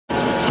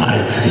I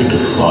feel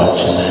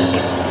fortunate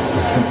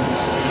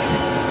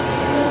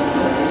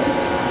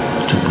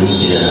to be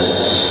here.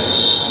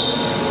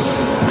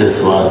 This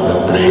was the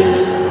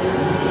place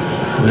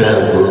where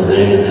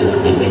Gurudev is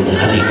giving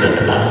Hari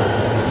Katha,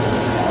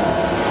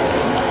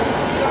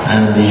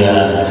 and we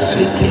are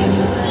sitting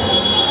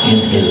in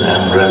his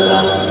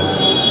umbrella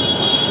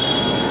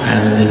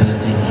and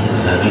listening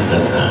his Hari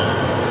Katha.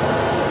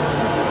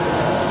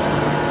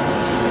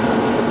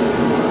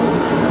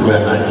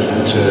 When I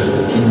entered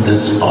in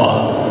this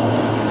hall,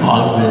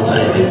 always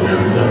I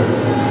remember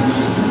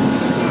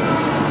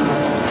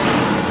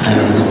and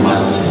His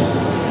mercy,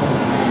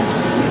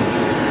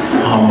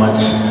 how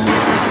much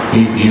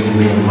He gave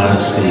me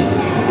mercy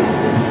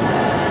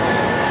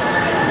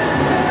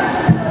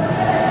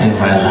in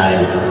my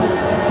life.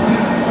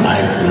 I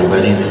feel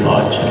very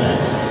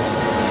fortunate.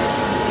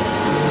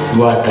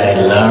 What I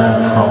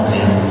learned from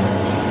Him,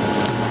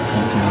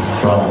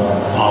 from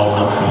all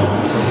of you,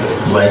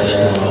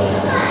 Vaishnava,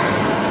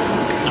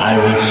 I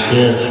will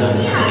share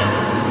something.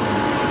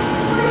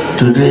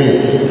 Today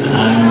I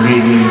am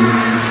reading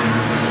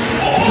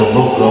the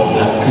book of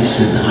Bhakti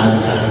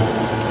Siddhanta.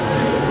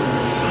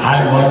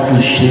 I want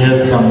to share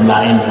some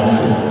line of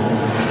it.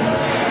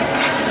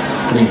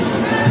 Please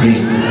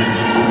read.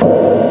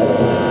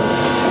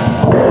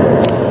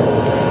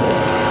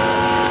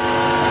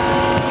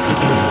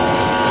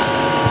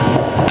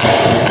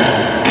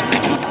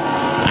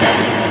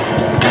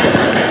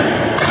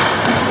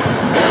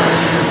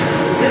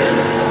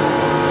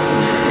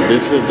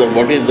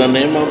 What is the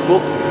name of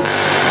book?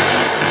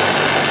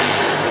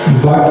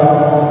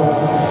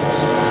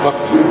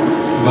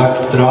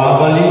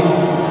 Bhaktravali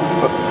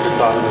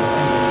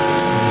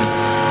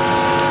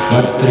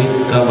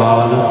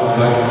Bhaktritava,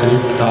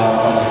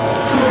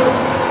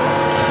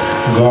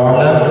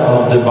 Garland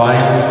of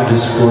Divine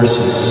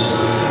Discourses.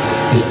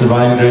 His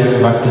Divine Grace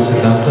Bhakti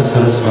Siddhanta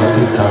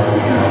Saraswati Thakur.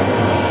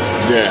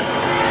 Yeah.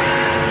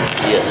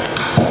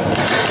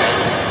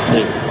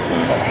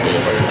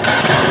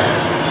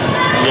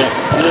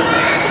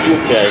 You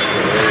can.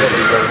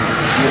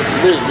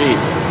 Please read.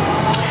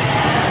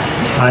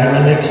 I am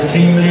an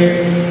extremely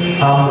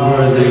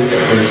unworthy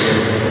person.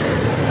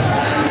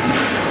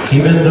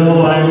 Even though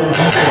I am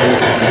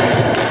unqualified.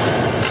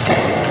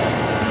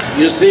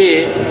 You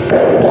see,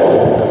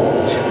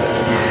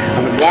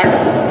 what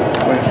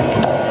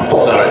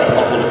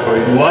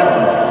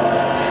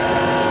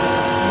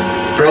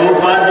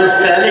Prabhupada is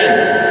telling,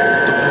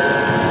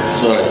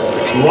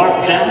 what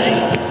telling?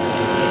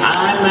 I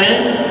am an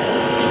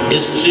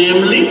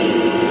extremely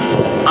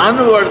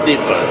unworthy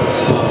person.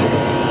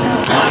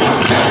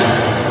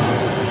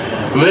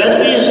 Where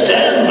we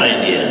stand, my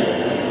dear?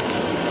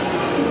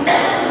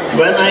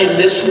 When I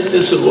listen to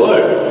this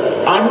word,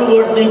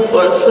 unworthy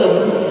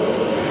person,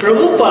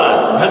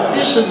 Prabhupada,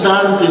 Bhakti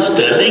Siddhanta is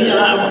telling I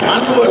am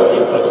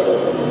unworthy person.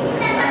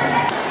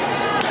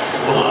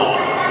 Wow!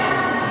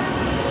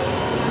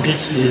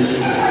 This is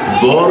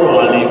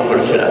Gaurvani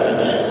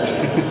Prashadana.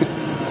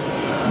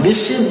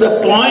 This is the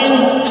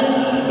point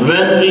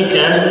when we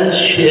can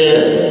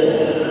share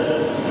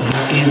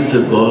what is the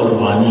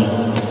Gaurvani.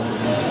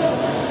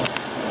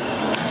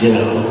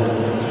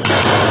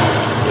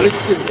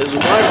 Listen his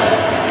words.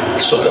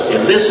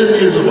 Listen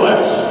his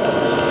words.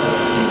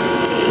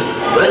 It's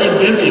very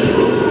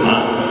beautiful.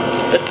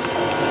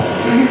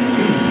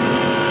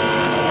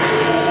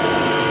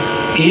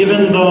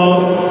 Even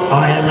though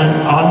I am an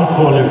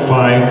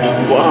unqualified.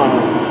 Wow.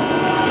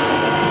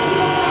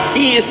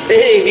 He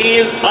say he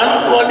is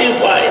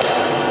unqualified.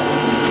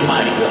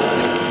 My God.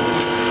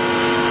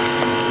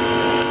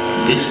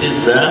 This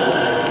is the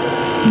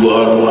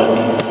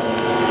Gaurvani.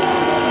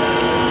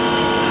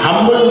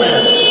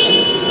 Humbleness,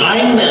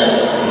 kindness,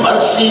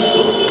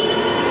 merciful.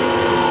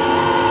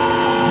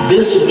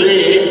 This way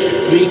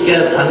we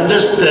can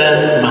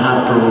understand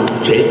Mahaprabhu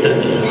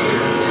Chaitanya.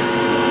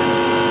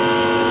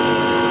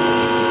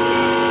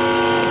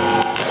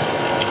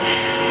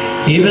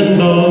 Even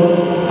though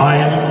I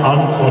am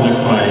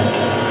unqualified,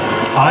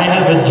 I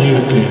have a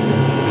duty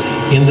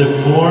in the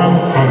form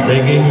of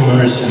begging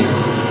mercy.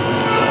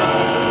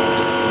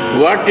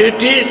 What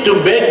duty? To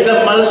beg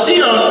the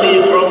mercy only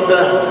from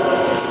the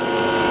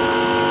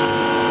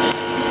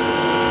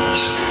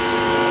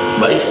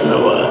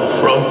Vaishnava,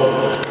 from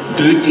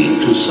duty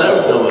to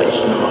serve the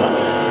Vaishnava,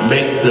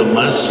 beg the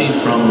mercy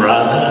from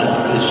Radha and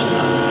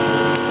Krishna.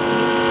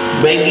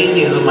 Begging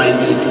is my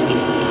duty.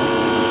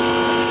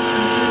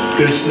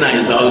 Krishna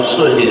is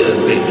also here,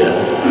 beggar,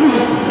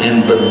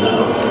 in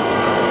Vrindavan.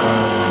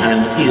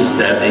 And he is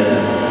telling,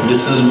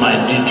 this is my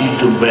duty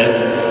to beg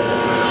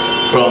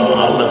from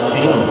all of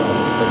you,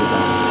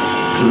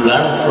 to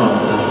learn from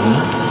them.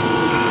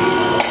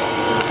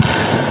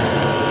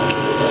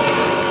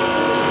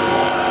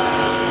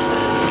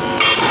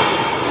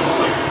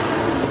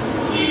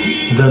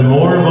 The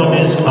more one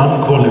is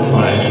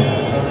unqualified,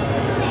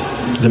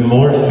 the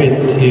more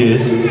fit he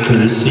is to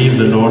receive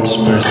the Lord's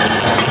mercy.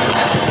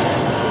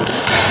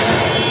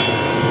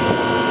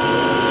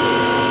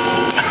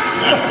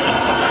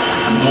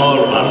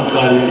 More unqualified.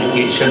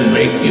 qualification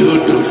make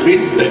you to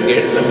fit the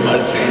get the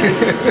mercy.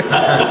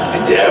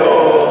 Jai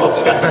Ho.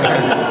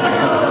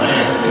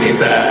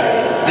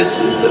 This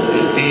is the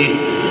beauty.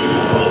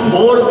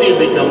 More we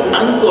become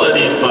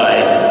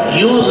unqualified,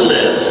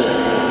 useless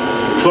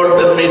for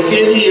the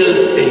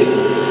material thing.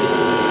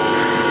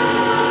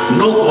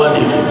 No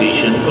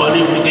qualification.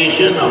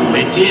 Qualification of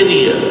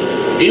material.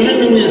 Even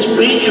in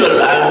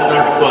spiritual, I am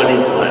not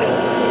qualified.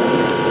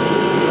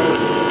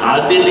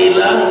 Adi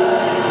Leela,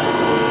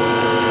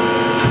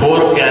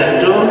 4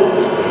 canto,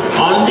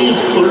 only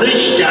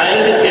foolish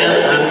child can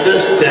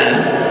understand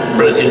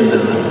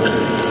Brajendrananda.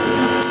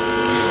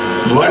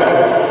 What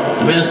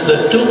means the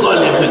 2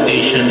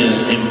 qualification is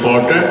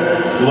important.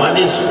 One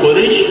is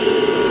foolish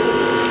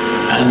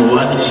and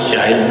one is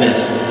childness.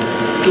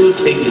 2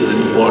 things is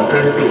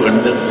important to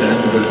understand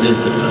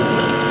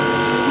Brajendrananda.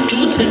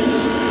 2 things.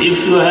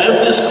 If you have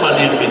this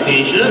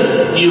qualification,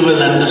 you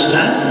will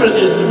understand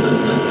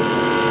Brajendrananda.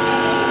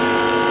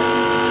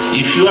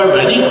 If you are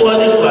very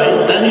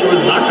qualified, then you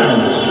will not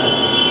understand.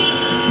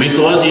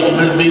 Because it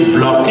will be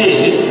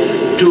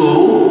blockade to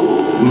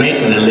make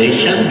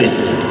relation with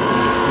him.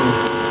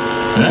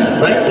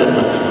 Right or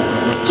not?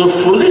 So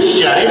foolish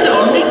child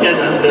only can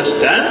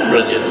understand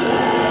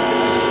Brajendrananda.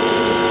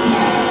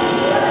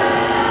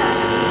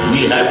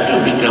 We have to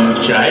become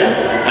child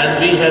and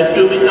we have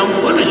to become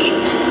foolish.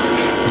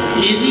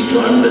 Easy to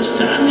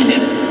understand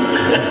him.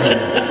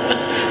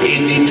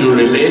 Easy to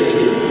relate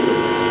him.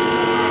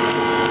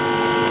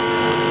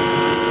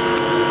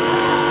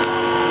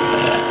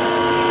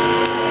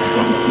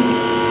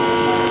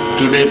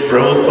 Today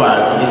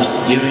Prabhupada is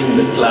giving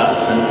the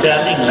class and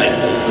telling like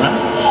this, no?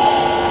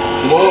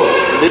 More,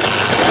 this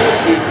is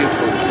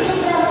beautiful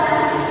place.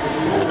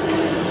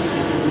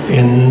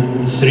 In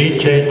Sri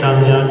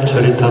Chaitanya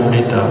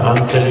Charitamrita,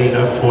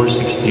 Antalila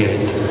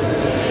 468,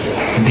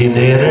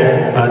 Dinere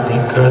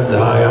adhika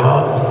daya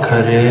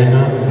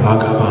karena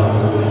Bhagavan.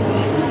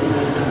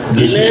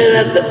 Dinere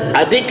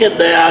adhika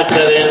daya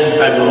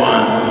karena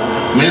Bhagavan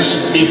means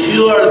if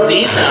you are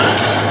dina,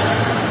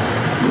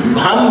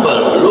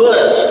 humble,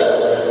 lowest,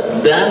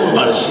 then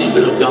mercy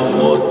will come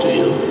more to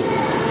you.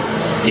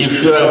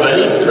 If you are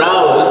very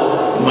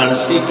proud,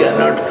 mercy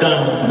cannot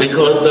come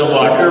because the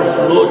water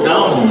flow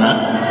down. Na?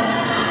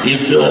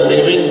 If you are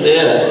living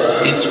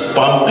there, its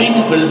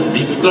pumping will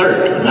be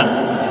difficult. Na?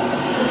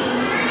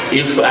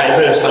 If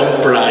I have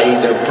some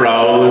pride or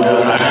proud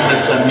or I am a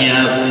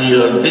sannyasi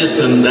or this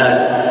and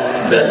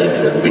that, then it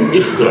will be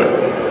difficult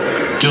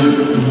to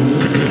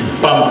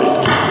pump it.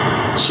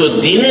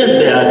 So, dine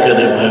daya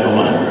kare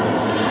Bhagavan.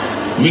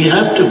 We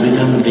have to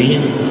become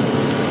deen.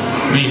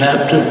 We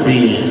have to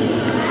be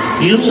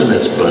a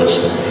useless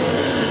person.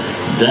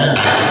 Then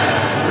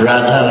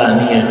Radha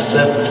Rani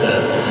accepts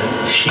her.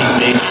 She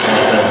makes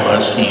her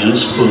mercy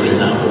useful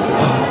in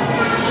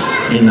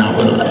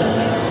our life.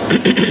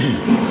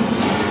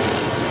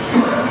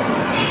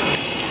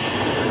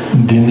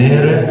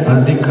 Dinere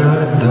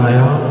adhika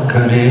daya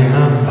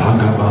karena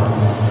Bhagavan.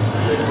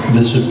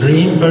 The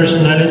Supreme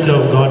Personality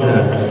of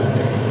Godhead,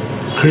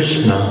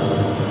 Krishna,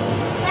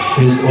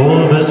 is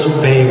always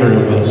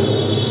favorable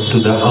to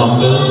the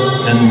humble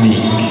and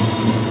meek.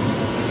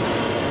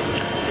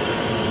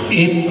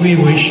 If we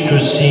wish to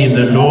see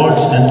the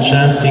Lord's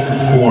enchanting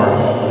form,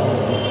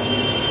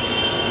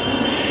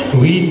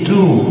 we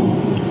too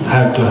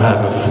have to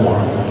have a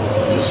form.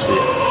 You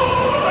see,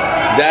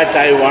 that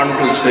I want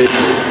to say.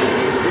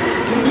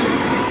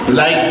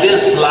 Like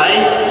this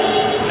light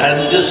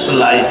and this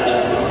light,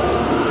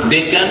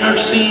 they cannot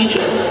see each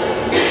other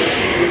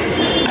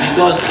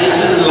because this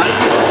is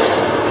light also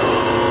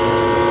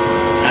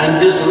and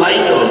this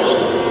light also.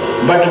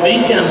 But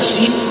we can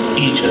see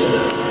each other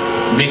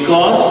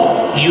because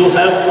you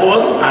have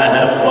form, I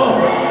have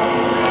form.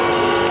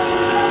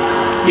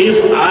 If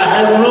I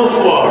have no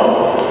form,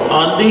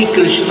 only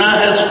Krishna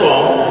has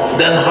form,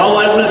 then how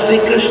I will see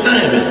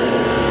Krishna even?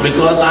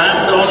 Because I am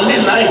the only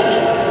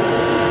light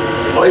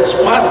or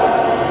spark.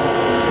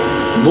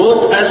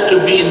 Both has to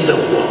be in the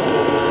form.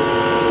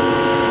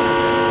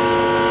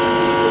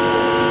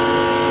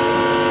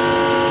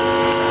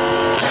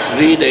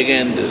 Read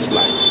again this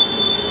line.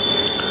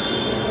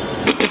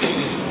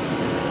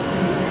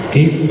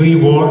 If we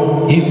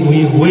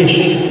wish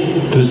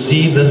to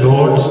see the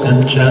Lord's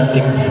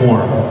enchanting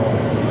form,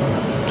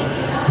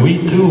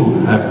 we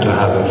too have to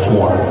have a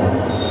form.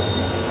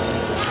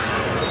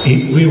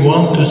 If we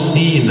want to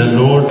see the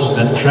Lord's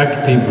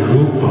attractive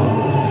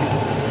rupa,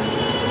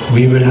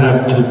 we will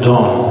have to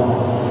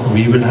don,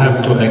 we will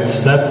have to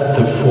accept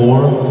the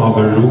form of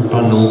a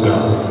Rupa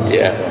Nuga,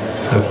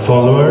 a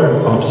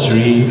follower of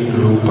Sri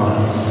Rupa.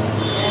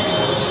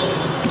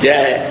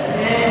 Jai.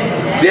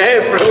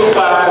 Jai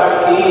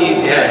Prabhupada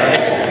ki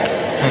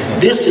Jai.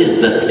 This is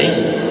the thing.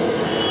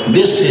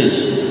 This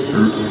is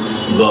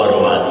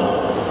Gauravani.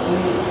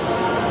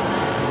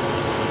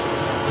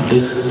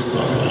 This is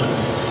Gauravani.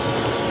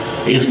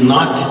 It's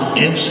not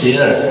ends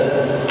here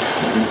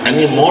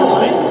anymore,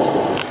 right?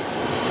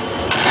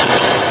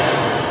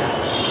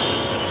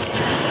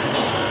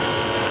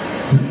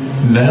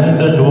 Then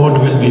the Lord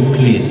will be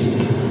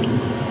pleased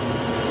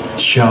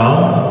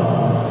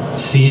Shyam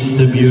sees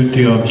the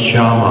beauty of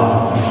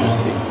Shyama.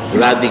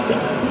 Radhika.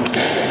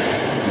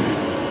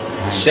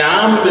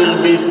 Shyam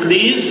will be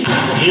pleased,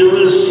 you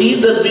will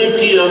see the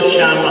beauty of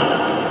Shyama.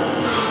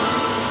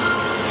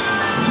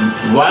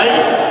 Why?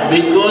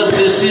 Because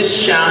this is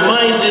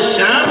Shyama, it is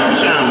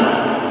Shyama.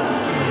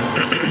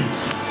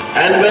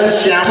 And when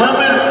Shyama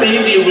will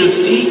please, you will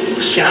see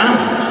Shyam.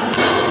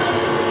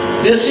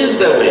 This is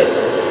the way.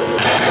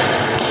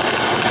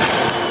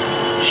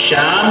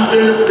 Shyam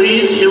will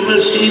please, you will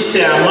see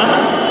Shyama,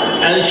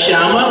 and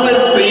Shyama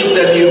will please,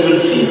 then you will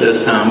see the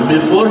Shyam.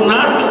 Before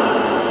not.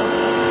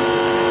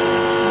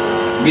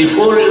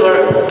 Before you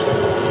are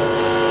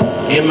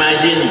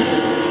imagining.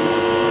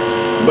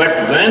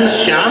 But when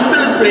Shyam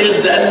will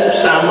please, then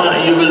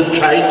Shyama, you will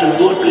try to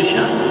go to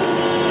Shyam,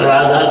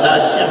 Radha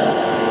Dashyam.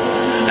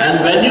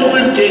 And when you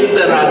will take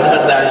the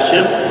Radha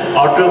Dashyam,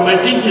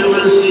 automatically you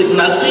will see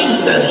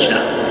nothing than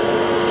Shyam.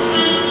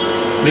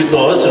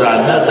 Because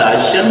Radha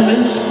Dashyam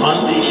means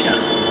only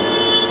Shyam.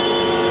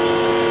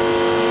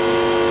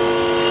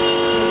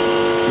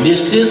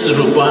 This is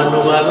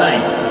Rupanuga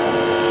line.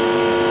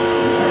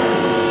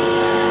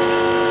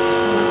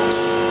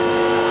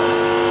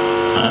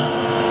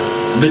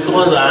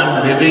 Because I am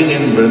living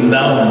in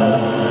Vrindavan,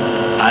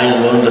 I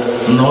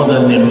know the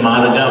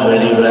Nimmarga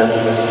very well.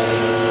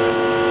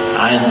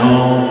 I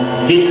know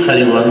Hit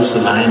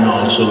Harivansh line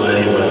also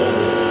very well.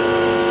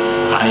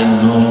 I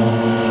know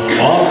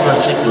all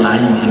Rasik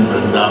line in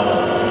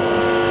Vrindavan.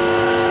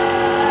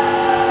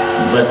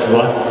 But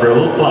what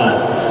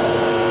Prabhupada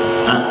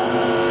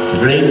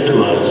bring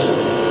to us,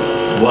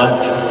 what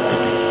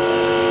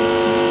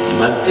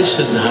Bhakti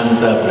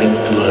Siddhanta bring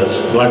to us,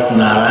 what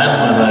Narayan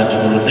Maharaj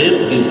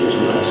Gurudev gives to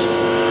us,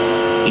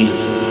 is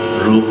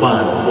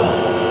Rupanuga.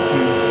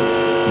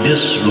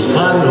 This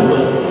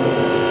Rupanuga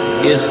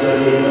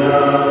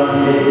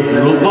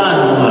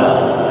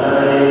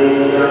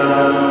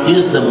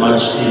is the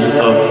mercy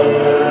of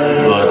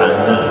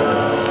Gauranga.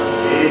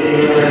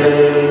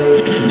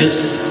 This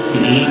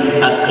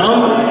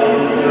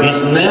is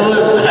never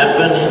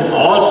happened in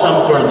all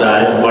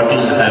Sampradaya, what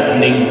is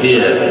happening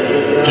here.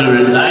 To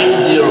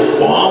realize your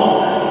form,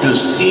 to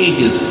see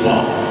his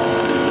form,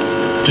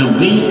 to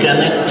be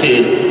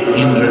connected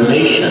in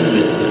relation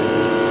with him.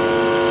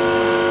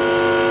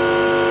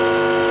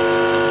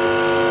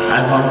 I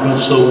want to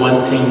show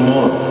one thing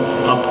more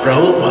of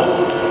Prabhupada.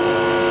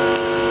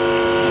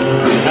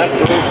 We have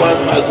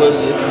Prabhupada Bhagavad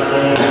Gita.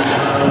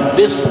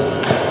 This,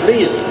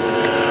 please,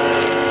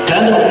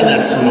 10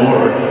 minutes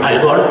more, I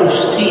want to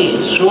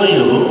show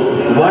you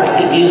what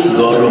is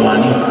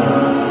Gauravani.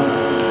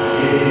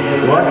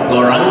 What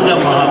Gauranga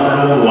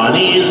Mahaprabhu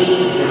Vani is,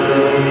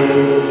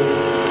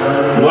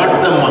 what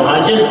the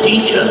Mahajan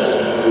teaches.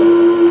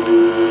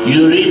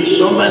 You read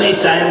so many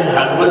times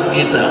Bhagavad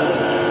Gita,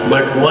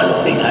 but one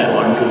thing I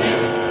want to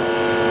show.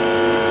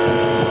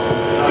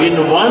 In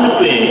one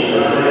page,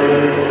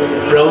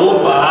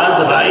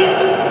 Prabhupada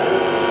writes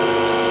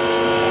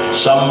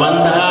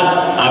Sambandha,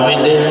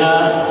 Avideha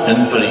and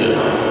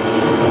Prayoga.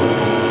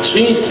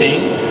 3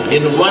 things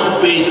in one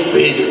page,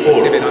 page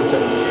 4.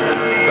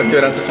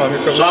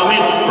 Swami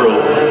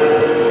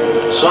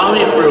Prabhupada.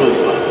 Swami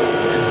Prabhupada.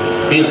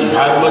 His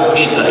Bhagavad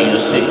Gita, you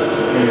see.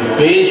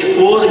 Page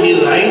 4, he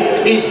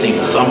writes 3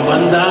 things.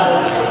 Sambandha,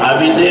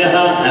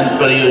 Avideha and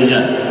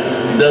Prayojan.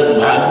 The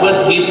Bhagavad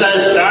Gita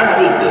starts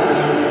with this.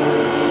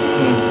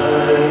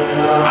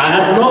 I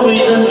have no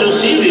vision to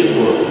see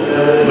before.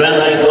 When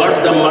I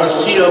got the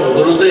mercy of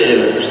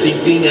Gurudev,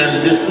 sitting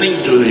and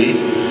listening to it,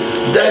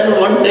 then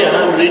one day I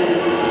am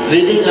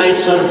reading, I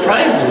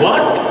surprised.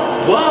 What?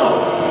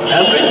 Wow!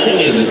 Everything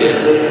is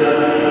there.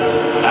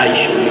 I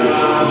show you.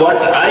 What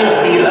I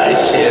feel, I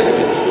share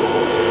with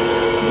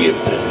you. Give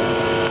them.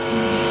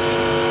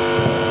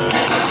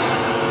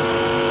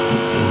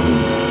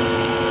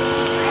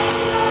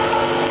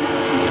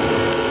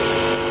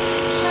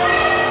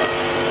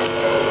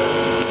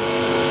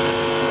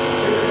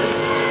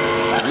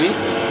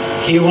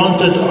 He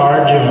wanted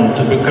Arjuna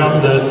to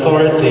become the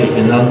authority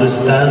in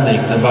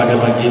understanding the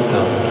Bhagavad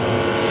Gita.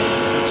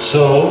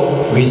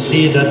 So, we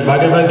see that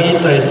Bhagavad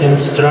Gita is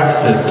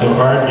instructed to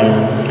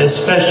Arjuna,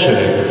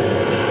 especially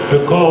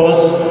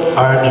because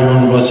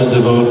Arjuna was a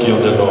devotee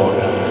of the Lord,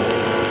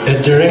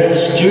 a direct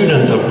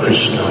student of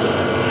Krishna,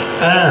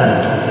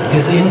 and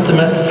his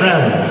intimate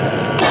friend.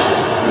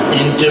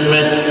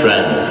 Intimate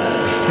friend.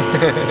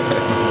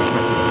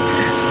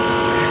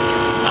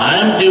 I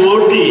am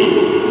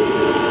devotee.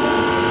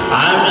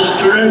 I am a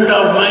student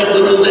of my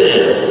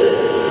Gurudev,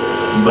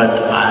 but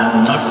I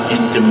am not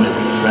intimate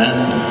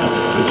friend of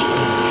Krishna.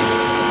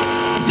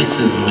 This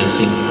is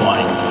missing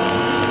point,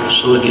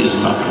 so he is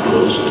not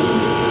close to me.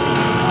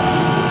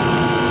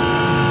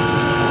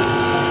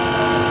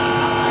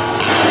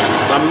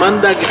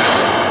 Sambandha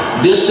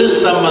Gyan. This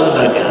is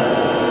Sambandha Gyan.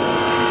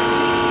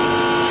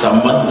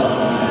 Sambandha.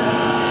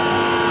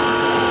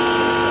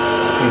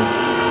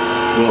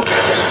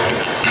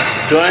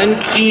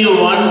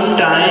 21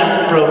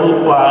 times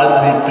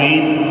Prabhupada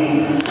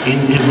repeat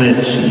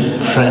intimacy,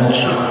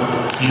 friendship.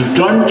 You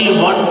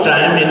 21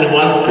 times in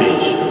one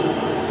page.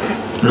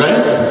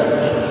 Right?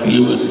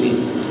 You will see.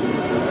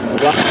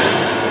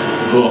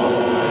 Go on.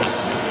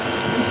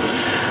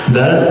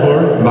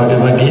 Therefore,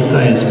 Bhagavad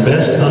Gita is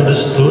best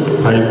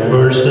understood by a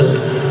person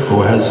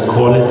who has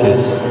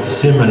qualities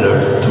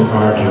similar to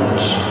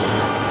Arjuna's.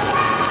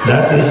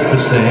 That is to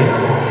say,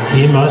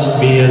 he must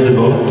be a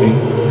devotee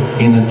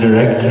in a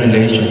direct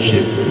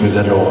relationship with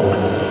the Lord.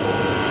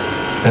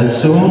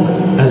 As soon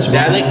as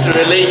direct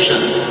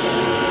relation,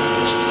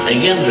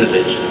 again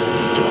relation.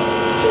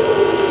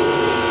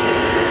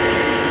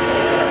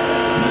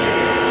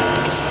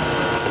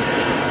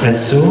 As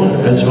soon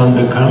as one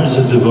becomes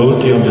a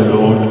devotee of the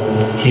Lord,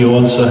 he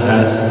also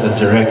has a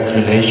direct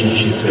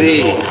relationship with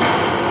the Lord.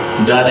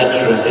 Direct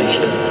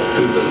relation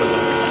to the Lord.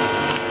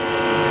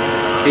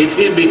 If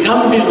he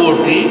becomes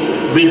devotee,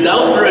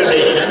 without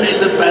relation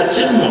is a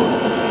passive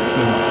mode.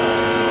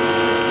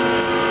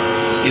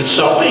 It's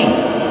shopping.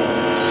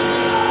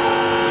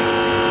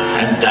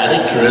 And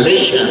direct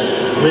relation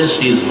means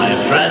he is my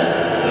friend,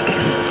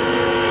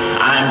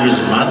 I am his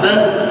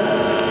mother,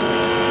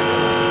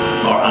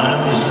 or I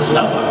am his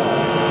lover.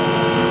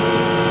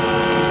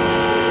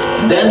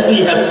 Then we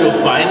have to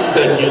find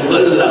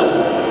conjugal love.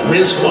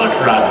 Means what?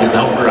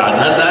 Without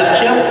radha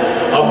dasya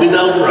or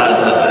without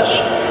radha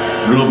dasya?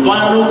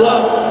 Rupanuga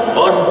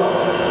or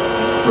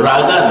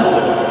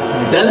raganuga?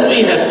 Then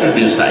we have to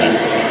decide.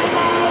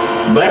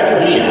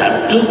 But we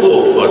have to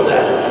go for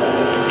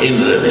that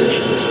in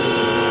relations.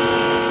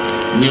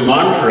 We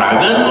want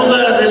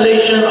raganuga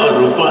relation or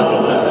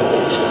rupanuga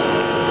relation.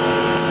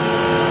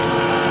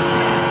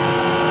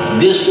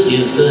 This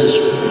is the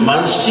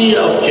mercy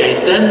of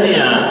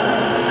Chaitanya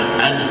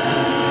and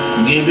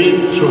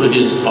giving through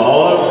his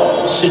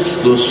all 6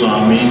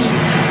 Goswamis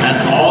and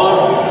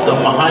all the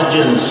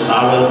Mahajans,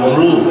 our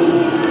Guru,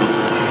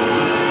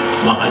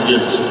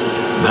 Mahajans,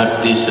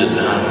 Bhakti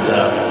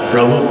Siddhanta,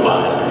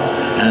 Prabhupada,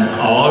 and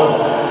all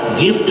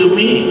give to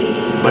me,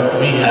 but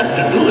we have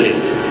to do it.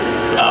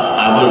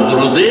 Our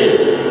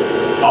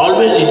Gurudev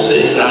always he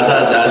says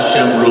Radha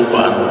Dasyam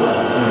Rupanuga.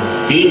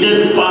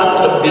 Hidden Path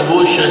of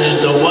Devotion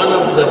is the one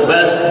of the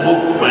best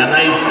book. When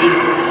I feel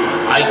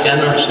I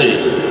cannot say.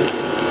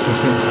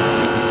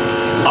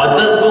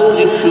 Other book,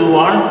 if you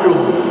want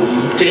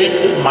to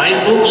take my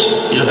books,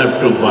 you have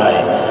to buy.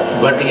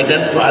 But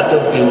Hidden Path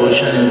of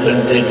Devotion you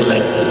can take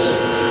like this.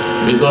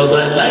 Because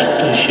I like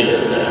to share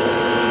that.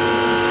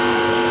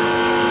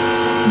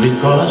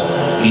 Because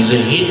it's a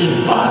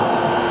hidden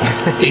path.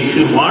 If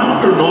you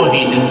want to know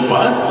hidden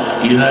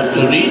path, you have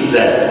to read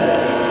that.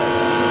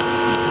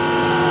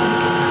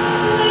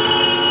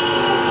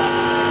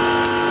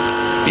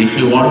 If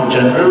you want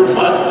general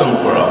path, no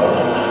problem.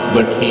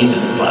 But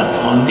hidden path,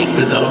 only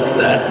without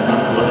that,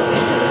 not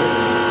working.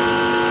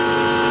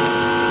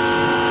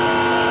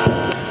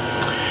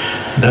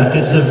 That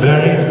is a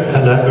very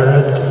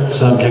elaborate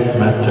subject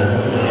matter.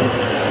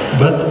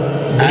 But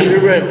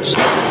elaborate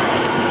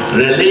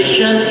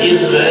relation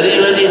is very,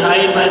 very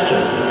high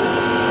matter.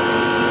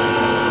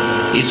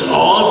 It's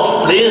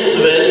all place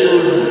where you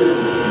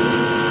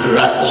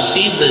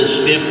see the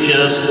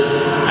scriptures,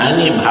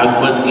 any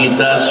Bhagavad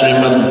Gita,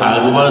 Srimad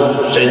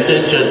Bhagavad,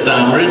 Chaitanya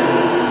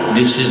Charitamrita,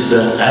 this is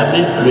the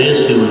every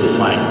place you will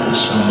find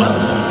this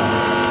sambandha.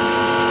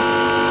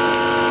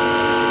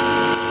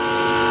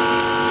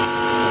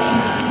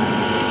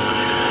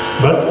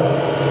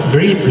 But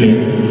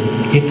briefly,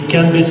 it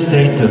can be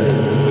stated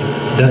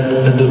that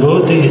a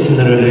devotee is in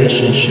a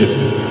relationship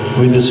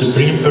with the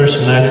Supreme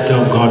Personality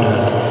of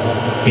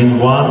Godhead in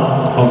one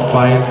of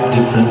 5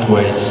 different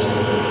ways.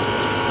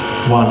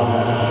 1.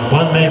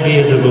 One may be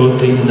a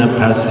devotee in a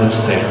passive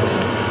state.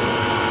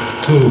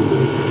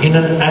 2. In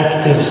an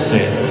active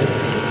state.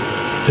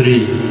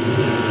 3.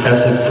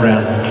 As a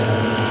friend.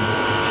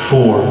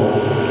 4.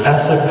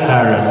 As a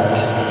parent.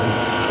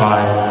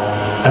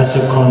 5. As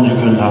a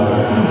conjugal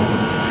lover.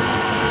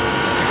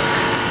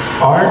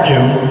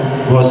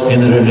 Arjuna was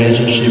in a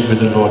relationship with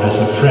the Lord as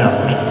a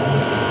friend.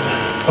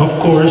 Of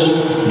course,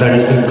 there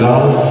is a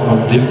gulf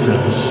of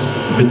difference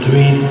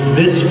between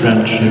this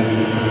friendship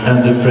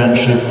and the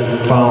friendship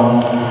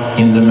found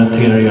in the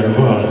material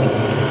world.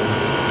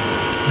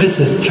 This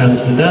is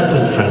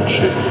transcendental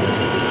friendship,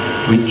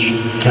 which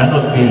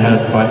cannot be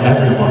had by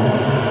everyone.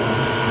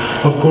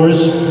 Of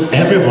course,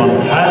 everyone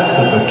has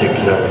a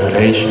particular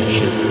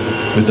relationship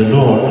with the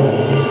Lord,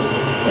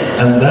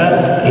 and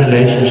that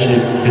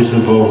relationship is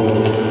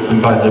evoked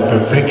by the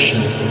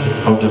perfection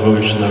of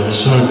devotional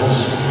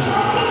service.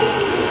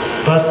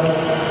 But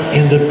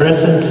in the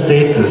present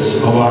status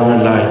of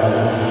our life,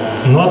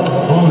 not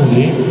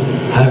only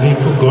have we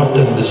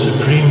forgotten the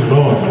Supreme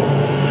Lord,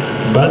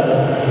 but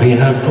we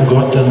have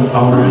forgotten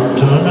our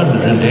eternal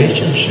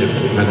relationship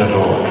with the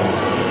Lord.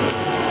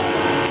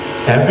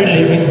 Every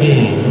living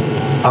being,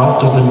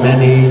 out of the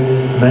many,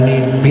 many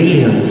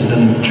billions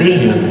and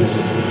trillions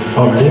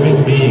of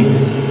living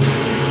beings,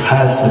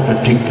 has a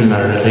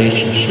particular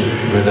relationship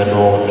with the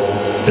Lord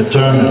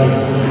eternally.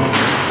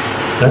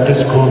 That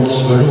is called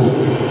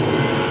Svarup.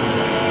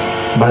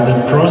 By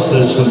the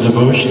process of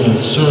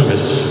devotional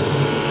service,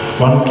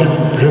 one can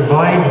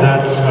revive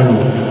that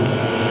Swarup.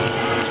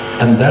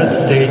 And that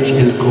stage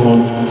is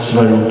called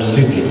Swarup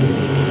Siddhi,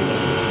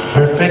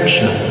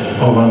 perfection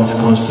of one's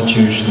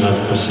constitutional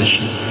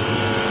position.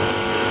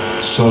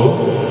 So,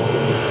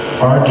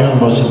 Arjuna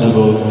was a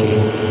devotee,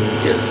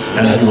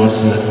 and he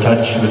was in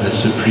touch with the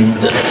Supreme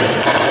Lord.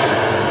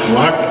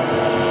 What?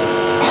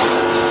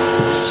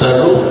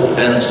 Swarup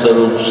and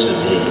Swarup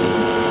Siddhi.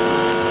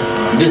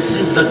 This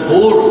is the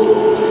goal,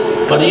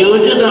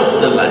 pariyojana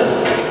of the life.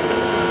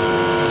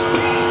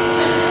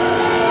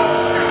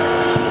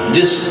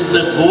 This is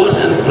the goal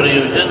and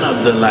prayojan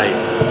of the life.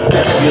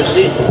 You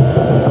see,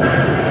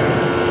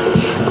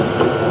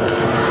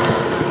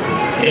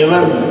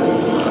 even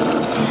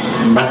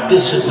Bhakti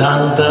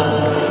Siddhanta,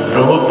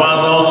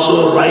 Prabhupada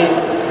also write.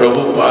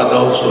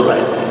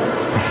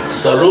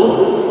 Sarup,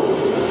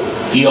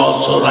 he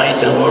also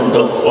write about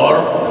the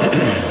form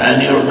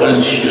and your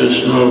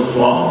constitutional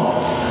form.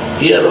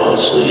 Here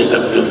also you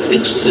have to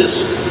fix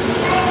this.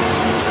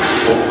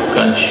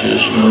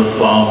 Constitutional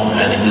form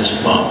and his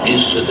form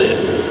Ishtadev.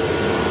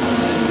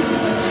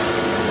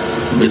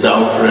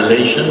 Without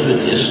relation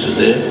with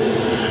Ishtadev,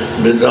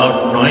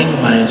 without knowing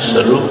my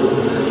Sarup,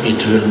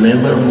 it will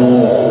never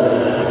move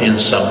in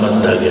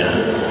Sambandha Gyan.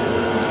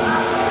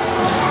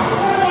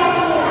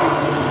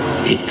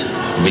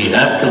 We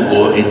have to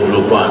go in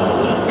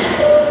Rupanuga.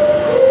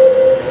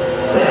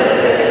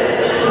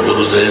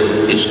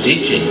 Gurudev is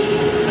teaching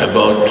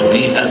about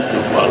we have to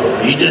follow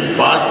hidden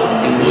path of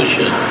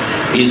devotion.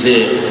 Is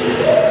a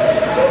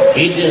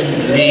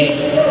hiddenly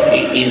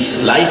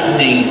is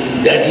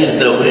lightning, that is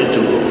the way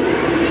to go.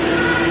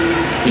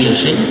 You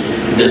see,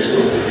 this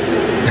one.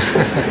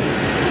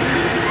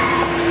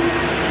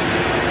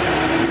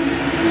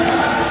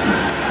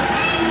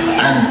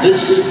 And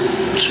these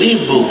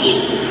 3 books,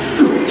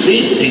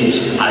 3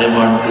 things I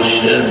want to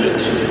share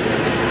with you.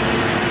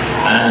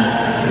 And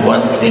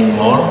one thing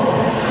more,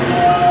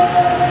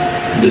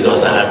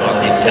 because I have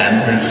only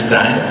 10 minutes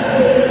time,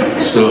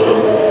 so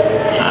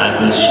I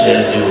will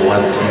share you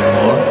one thing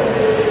more.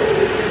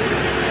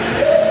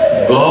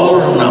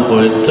 Gaur na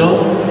hoito,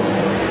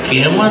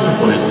 keman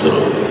hoito,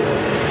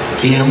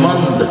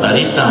 keman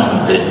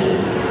dharitam de.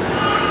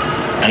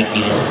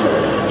 Again,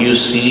 you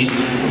see,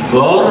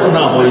 Gaur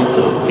na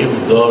hoito, if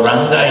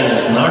Gauranga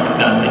is not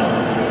coming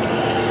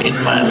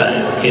in my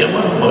life,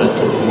 keman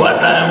hoito, what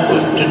I am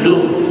going to do?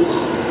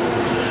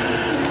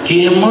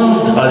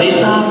 Keman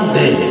dharitam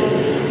de.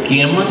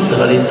 Keman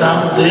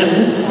dharitam de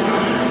means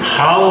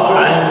how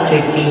I am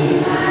taking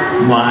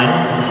my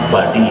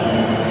body.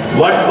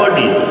 What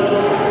body?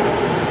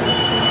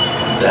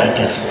 That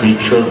is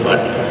spiritual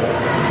body.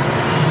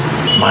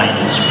 My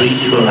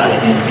spiritual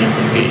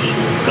identification,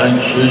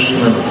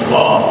 constitutional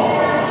form.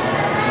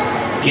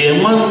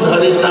 Keman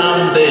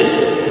dharitam de.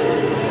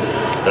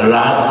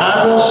 Radha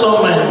rasa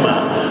mahima.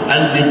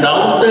 And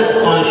without that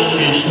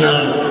constitutional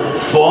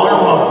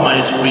form of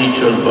my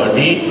spiritual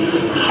body,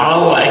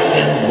 how I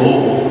can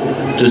go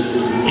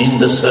in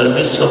the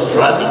service of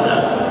Radhika.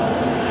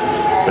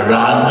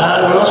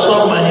 Radha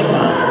rasa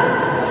mahima.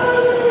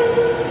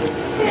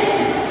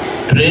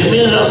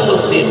 Prema rasa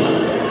sima.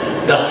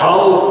 The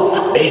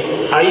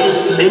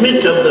highest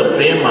limit of the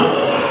prema.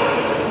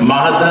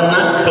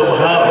 Madhanakha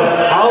bhava.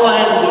 How I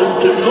am going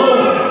to know?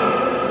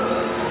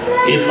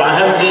 If I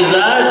have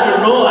desire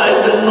to know, I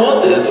will know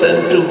this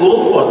and to go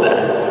for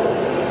that.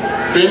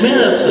 Prema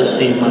rasa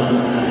sima.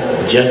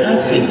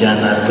 Jagati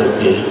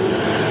janatoke.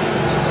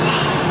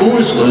 Who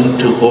is going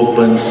to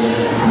open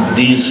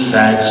these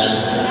facts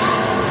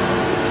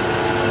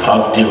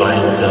of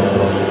divine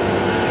karma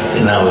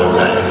in our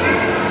life?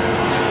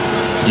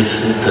 This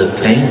is the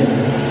thing,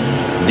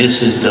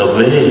 this is the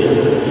way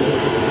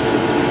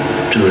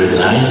to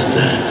realize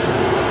that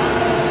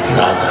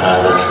Radha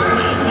Rasa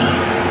Mahima,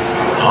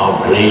 how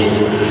great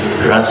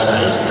rasa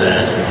is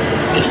that,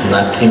 is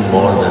nothing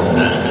more than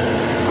that.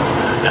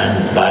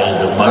 And by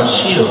the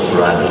mercy of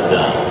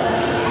Radhika,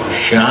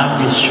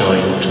 Shyam is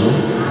showing to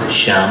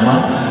Shyama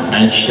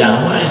and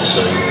Shyama is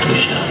showing to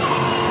Shyama.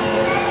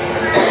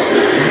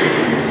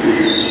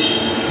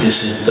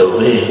 This is the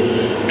way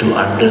to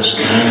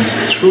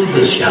understand through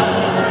the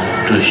Shyama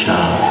to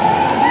Shyam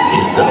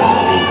is the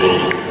only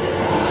way.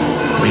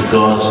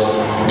 Because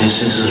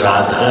this is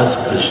Radha's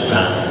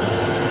Krishna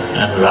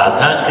and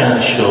Radha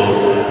can show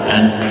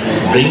and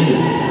bring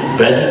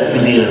very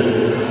clear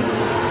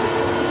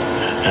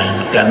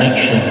and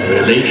connection,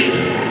 relation.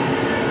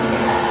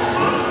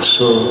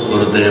 So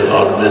Gurudev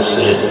always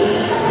said,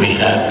 we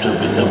have to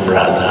become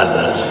Radha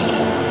Dasi.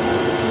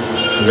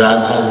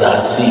 Radha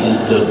Dasi is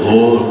the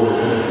goal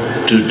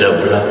to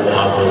develop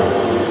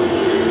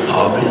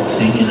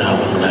everything in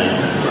our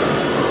life.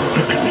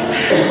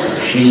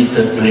 She is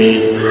the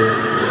great,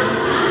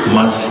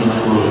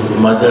 merciful,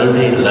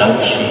 motherly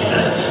love she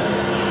has.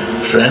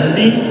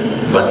 Friendly,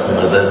 but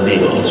motherly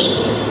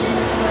also.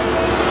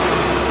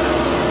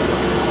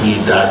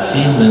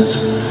 Dasi means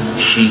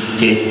she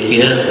take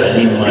care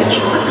very much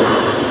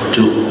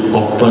to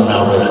open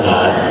our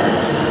heart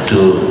to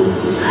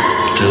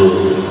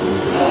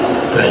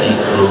very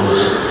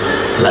close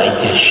like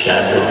a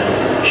shadow.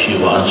 She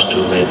wants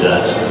to make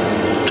us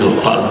to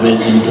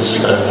always in the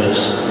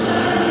service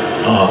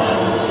of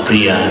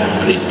Priya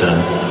and Pritam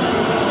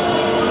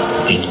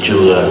in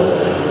Juga,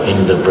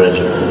 in the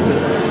Brajabhumi.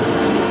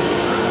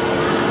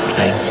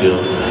 Thank you.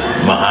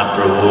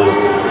 Mahaprabhu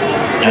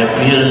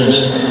appearance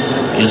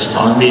is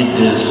only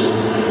this,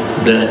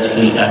 that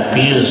he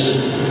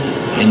appears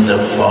in the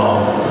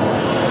form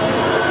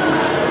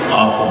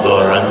of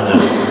Gauranga.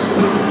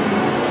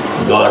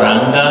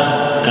 Gauranga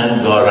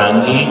and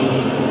Gaurangi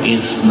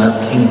is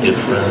nothing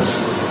different.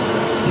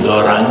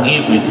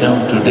 Gaurangi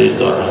become today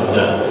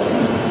Gauranga.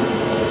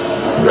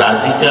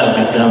 Radhika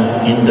become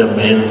in the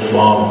male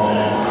form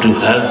to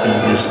help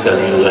in this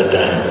Kali Yuga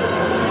time.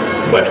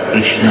 But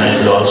Krishna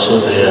is also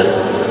there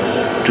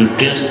to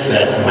test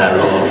that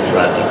marrow of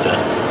Radhika.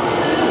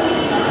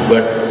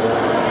 But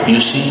you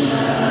see,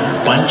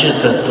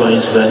 Panchatattva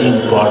is very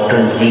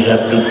important. We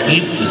have to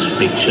keep this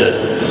picture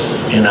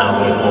in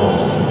our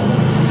home.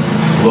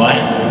 Why?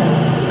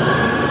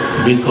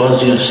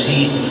 Because you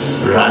see,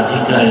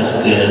 Radhika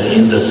is there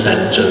in the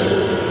center,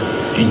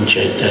 in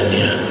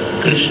Chaitanya.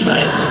 Krishna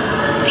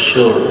is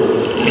sure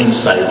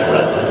inside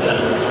Radhika.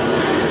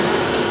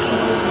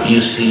 You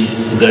see,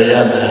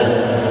 Gayadhar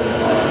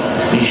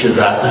is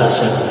Radha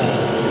Sakti.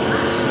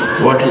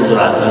 What is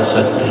Radha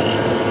Sakti?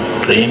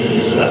 Prem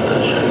is Radha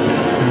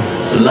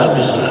Shakti. Love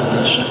is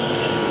Radha Shakti.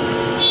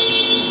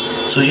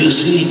 So you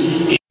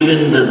see,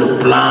 even the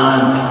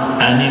plant,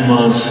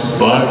 animals,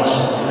 birds,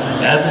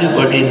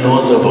 everybody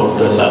knows about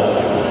the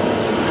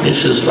love.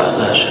 This is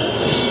Radha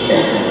Shakti.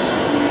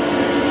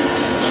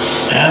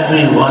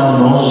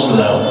 Everyone knows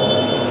love.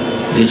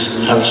 This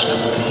is Har Shakti.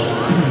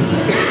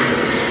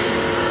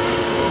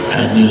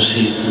 And you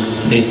see,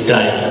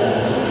 Nittai,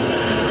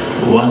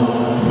 one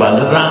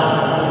Balaram,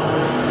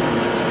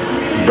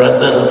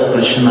 brother of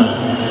Krishna,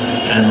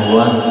 and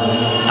one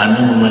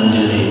Anand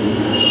Manjari,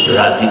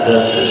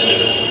 Radhika's sister,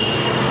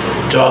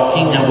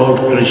 talking about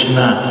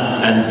Krishna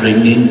and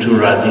bringing to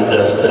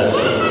Radhika's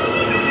dasi.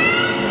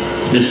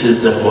 This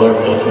is the work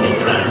of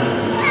Nittai.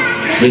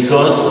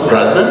 Because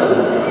brother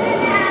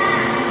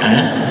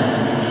and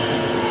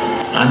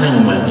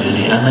Anand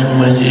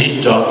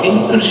Manjari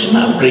talking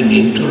Krishna,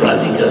 bringing to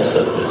Radhika's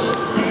service.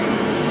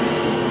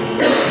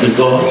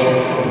 Because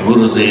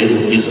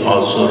Gurudev is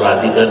also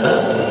Radhika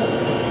Dasi.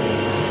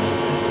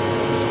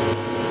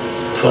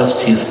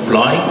 First he is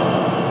plowing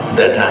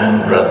that I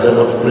am brother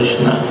of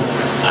Krishna,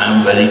 I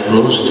am very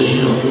close to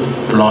you,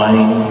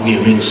 plowing,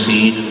 giving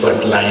seed,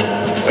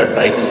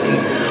 fertilizing,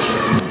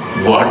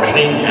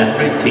 watering,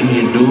 everything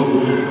you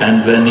do,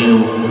 and when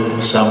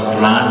some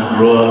plant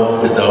grow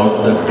up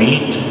without the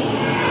peat,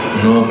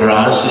 no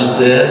grass is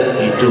there,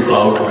 he took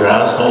out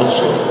grass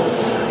also,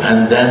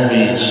 and then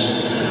we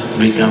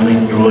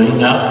becoming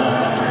growing up,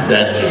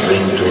 then he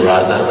bring to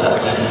Radha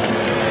Dasi.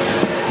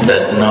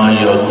 That now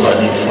you are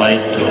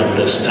qualified to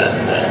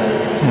understand that.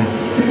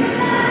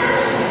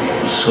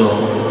 So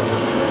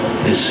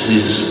this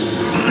is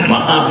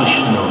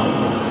Mahavishnu,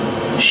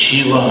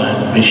 Shiva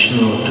and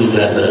Vishnu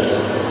together,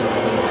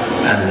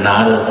 and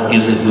Narad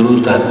is a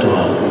Guru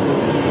Tattva.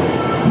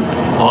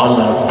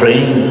 All are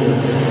praying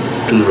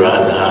to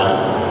Radha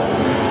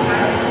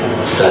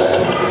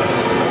Tattva.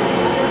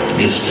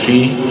 These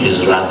three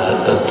is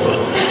Radha Tattva.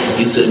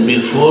 He said,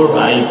 before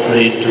I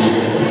pray to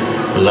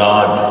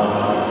Lord,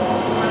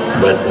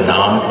 but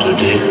now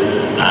today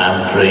I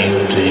am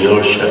praying to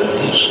your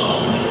Shakti,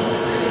 Swami.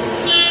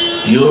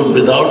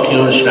 Without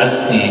your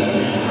Shakti,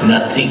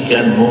 nothing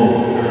can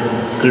move.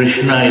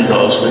 Krishna is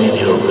also in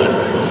your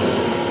control.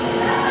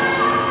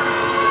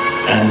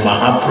 And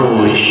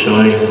Mahaprabhu is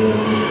showing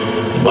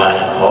by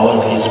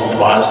all his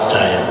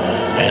pastime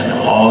and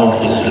all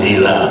his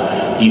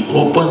Leela, he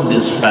opened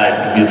this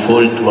fact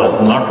before it was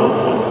not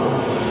open.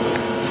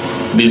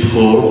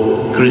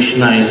 Before,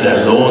 Krishna is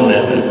alone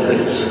every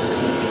place.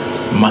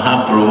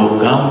 Mahaprabhu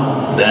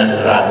come,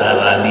 then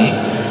Radharani,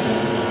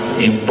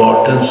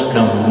 importance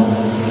come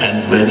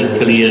and very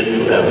clear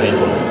to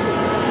everyone.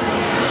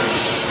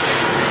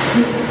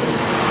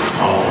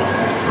 All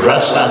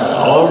rasas,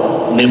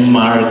 all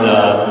Nimmarga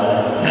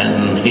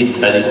and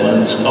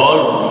Hitharivans,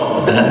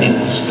 all then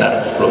it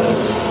start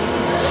flowing.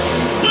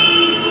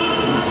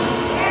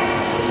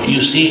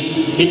 You see,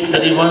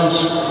 Hitharivans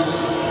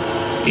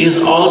is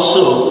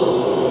also,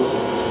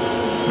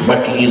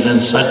 but he is in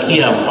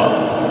Sakya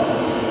Bhava.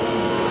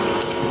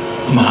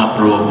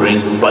 Mahaprabhu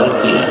bring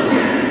Parkiya.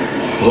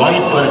 Why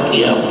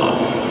Parkiya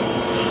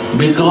Bhava?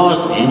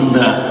 Because in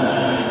the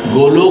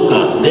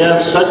Goloka, they are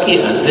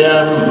Sakya, they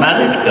are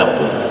married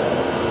couple.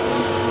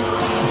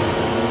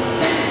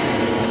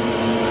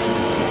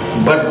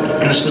 But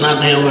Krishna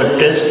never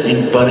tests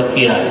in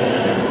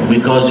Parkiya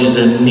because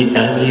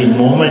every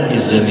moment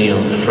is a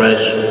new,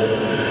 fresh.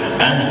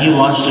 And he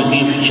wants to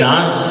give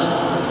chance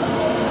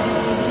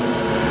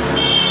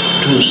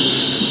to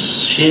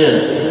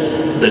share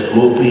the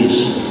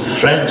gopis,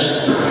 friends,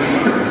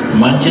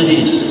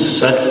 manjaris,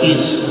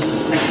 sakhis,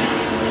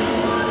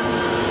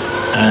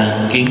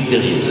 and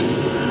kinkaris.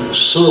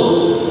 So,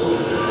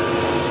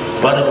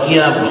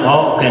 Parkiya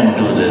Bhav can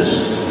do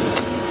this.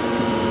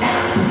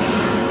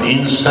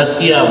 In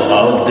Sakya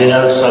Bhav, they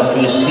are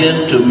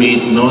sufficient to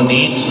meet no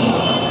needs.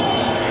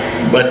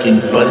 But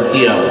in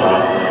Parkiya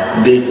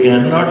Bhav, they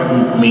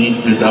cannot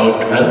meet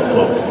without help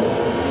of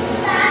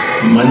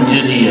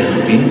Manjari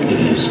and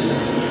Kinkiris.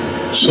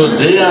 So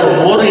they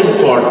are more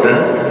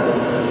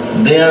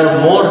important, they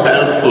are more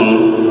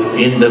helpful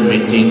in the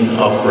meeting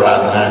of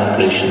Radha and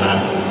Krishna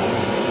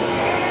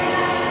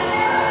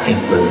in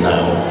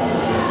Vrindavan.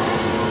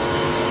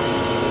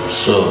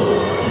 So,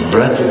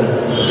 Braja,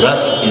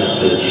 Ras is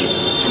this,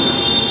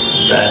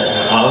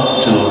 that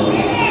how to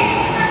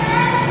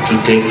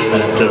take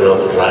shelter of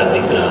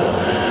Radhika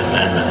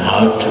and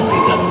how to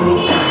become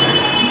Rupa.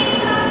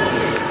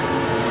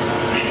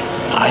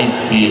 I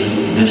feel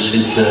this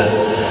is the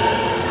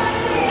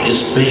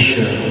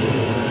special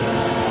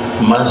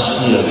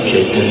mercy of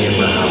Chaitanya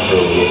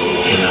Mahaprabhu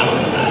in our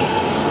life.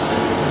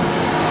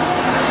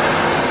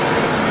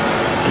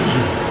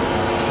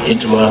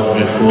 It was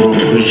before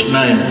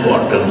Krishna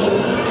importance,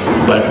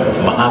 but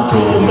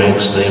Mahaprabhu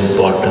makes the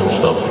importance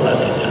of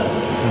Radhika.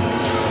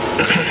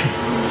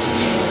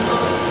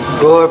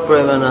 Gaur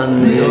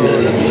Premanandi.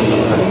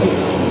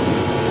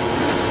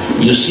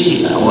 You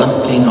see,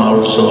 one thing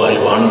also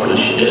I want to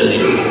share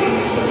you.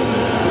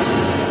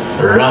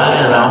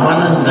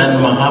 Ramanand and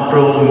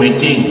Mahaprabhu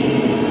meeting,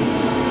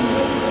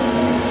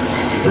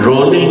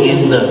 rolling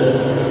in the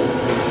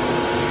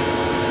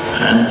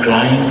and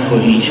crying for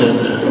each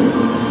other.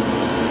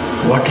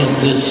 What is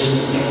this?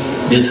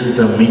 This is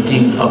the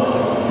meeting of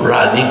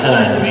Radhika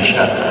and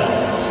Vishakha.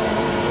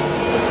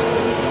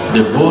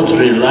 They both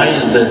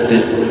realize that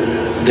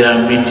they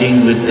are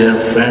meeting with their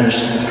friends.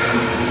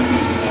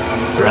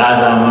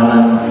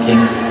 Ramanand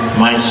thinks,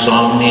 my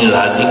Swami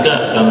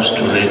Radhika comes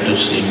today to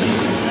see me.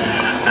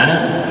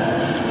 And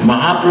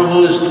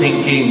Mahaprabhu is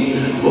thinking,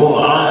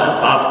 oh,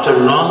 after a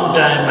long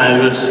time I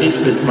will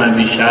sit with my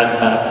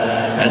Vishakha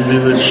and we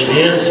will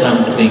share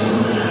something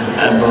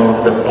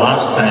about the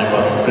pastime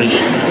of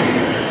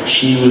Krishna.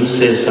 She will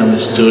say some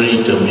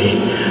story to me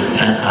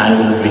and I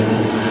will be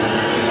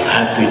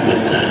happy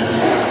with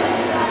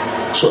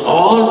that. So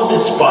all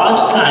this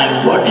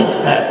pastime, what is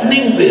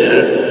happening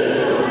there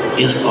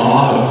is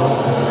all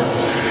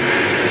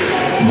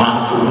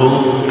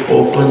Mahaprabhu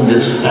opened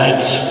these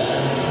facts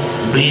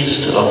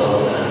based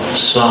on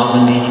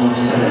Swami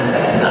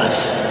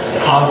Das.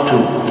 How to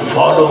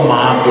follow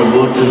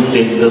Mahaprabhu to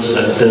take the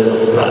center of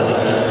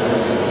Radhika.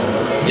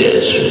 Jai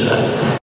Sri Radha.